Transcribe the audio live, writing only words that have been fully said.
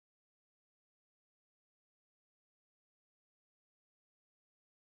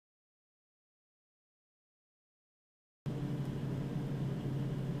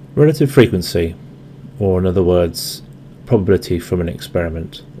Relative frequency, or in other words, probability from an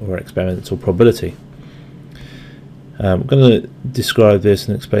experiment, or experimental probability. I'm going to describe this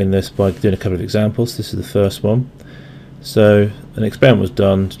and explain this by doing a couple of examples. This is the first one. So an experiment was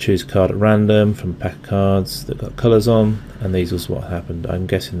done to choose a card at random from a pack of cards that got colours on, and these was what happened. I'm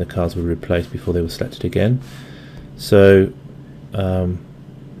guessing the cards were replaced before they were selected again. So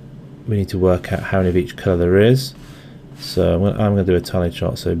we need to work out how many of each colour there is. So I'm going to do a tally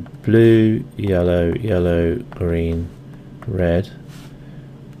chart. So blue, yellow, yellow, green, red,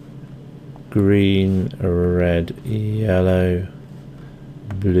 green, red, yellow,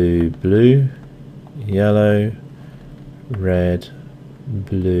 blue, blue, yellow, red,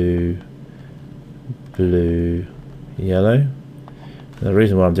 blue, blue, yellow. And the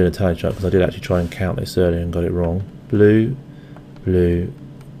reason why I'm doing a tally chart, because I did actually try and count this earlier and got it wrong. Blue, blue,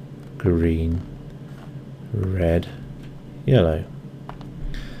 green, red, yellow.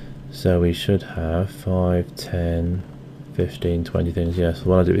 So we should have 5, 10, 15, 20 things. Yes,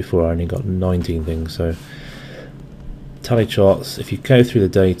 when I did it before I only got 19 things. So tally charts, if you go through the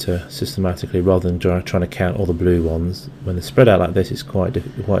data systematically rather than trying to count all the blue ones, when they're spread out like this, it's quite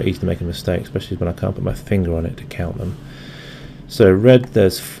easy to make a mistake, especially when I can't put my finger on it to count them. So red,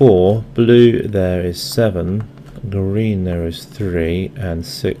 there's 4, blue there is 7, green there is 3, and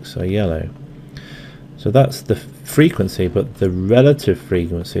 6 are yellow. So that's the frequency, but the relative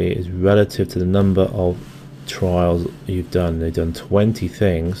frequency is relative to the number of trials you've done. They've done 20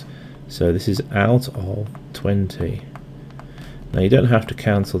 things, so this is out of 20. Now you don't have to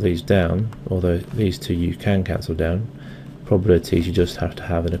cancel these down, although these two you can cancel down. Probabilities, you just have to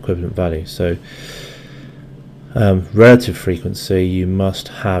have an equivalent value. So relative frequency, you must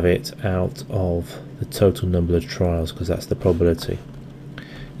have it out of the total number of trials, because that's the probability.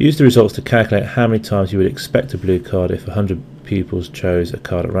 Use the results to calculate how many times you would expect a blue card if 100 pupils chose a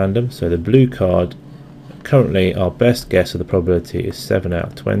card at random. So the blue card, currently our best guess of the probability is 7 out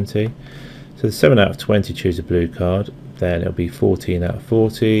of 20. So the 7 out of 20 choose a blue card, then it'll be 14 out of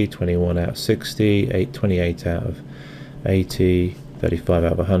 40, 21 out of 60, 28 out of 80, 35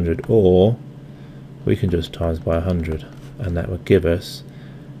 out of 100, or we can just times by 100, and that would give us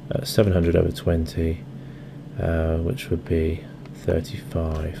 700 over 20, which would be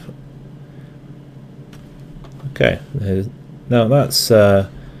 35. Okay, now that's doing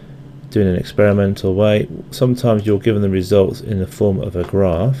an experimental way. Sometimes you're given the results in the form of a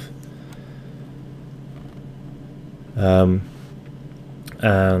graph, and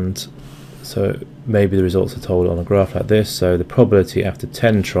so maybe the results are told on a graph like this. So the probability after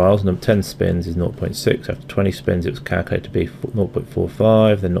 10 trials, 10 spins, is 0.6. After 20 spins it was calculated to be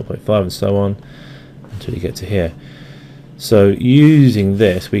 0.45, then 0.5, and so on until you get to here. So using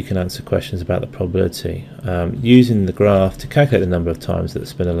this we can answer questions about the probability, using the graph to calculate the number of times that the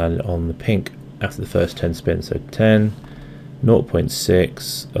spinner landed on the pink after the first 10 spins. So 10,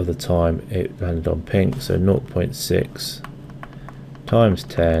 0.6 of the time it landed on pink, so 0.6 times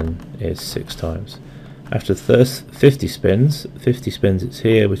 10 is 6 times. After the first 50 spins it's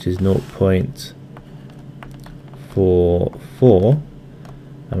here, which is 0.44,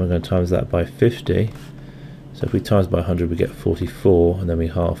 and we're going to times that by 50. So if we times by 100 we get 44, and then we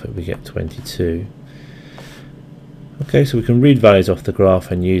half it, we get 22. Okay, so we can read values off the graph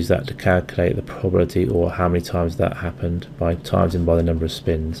and use that to calculate the probability, or how many times that happened, by timesing by the number of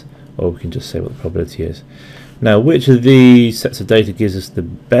spins, or we can just say what the probability is. Now, which of these sets of data gives us the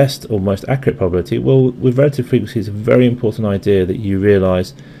best or most accurate probability? Well, with relative frequency, it's a very important idea that you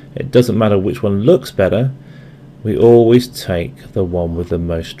realise it doesn't matter which one looks better, we always take the one with the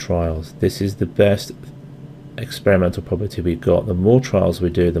most trials. This is the best experimental probability we've got. The more trials we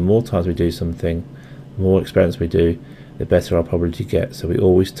do, the more times we do something, the more experiments we do, the better our probability gets. So we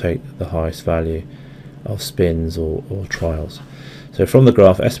always take the highest value of spins or trials. So from the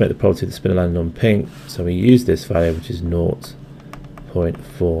graph, estimate the probability of the spinner landing on pink. So we use this value, which is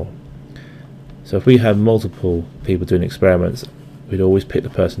 0.4. So if we had multiple people doing experiments, we'd always pick the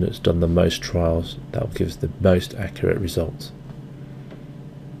person that's done the most trials. That will give us the most accurate results.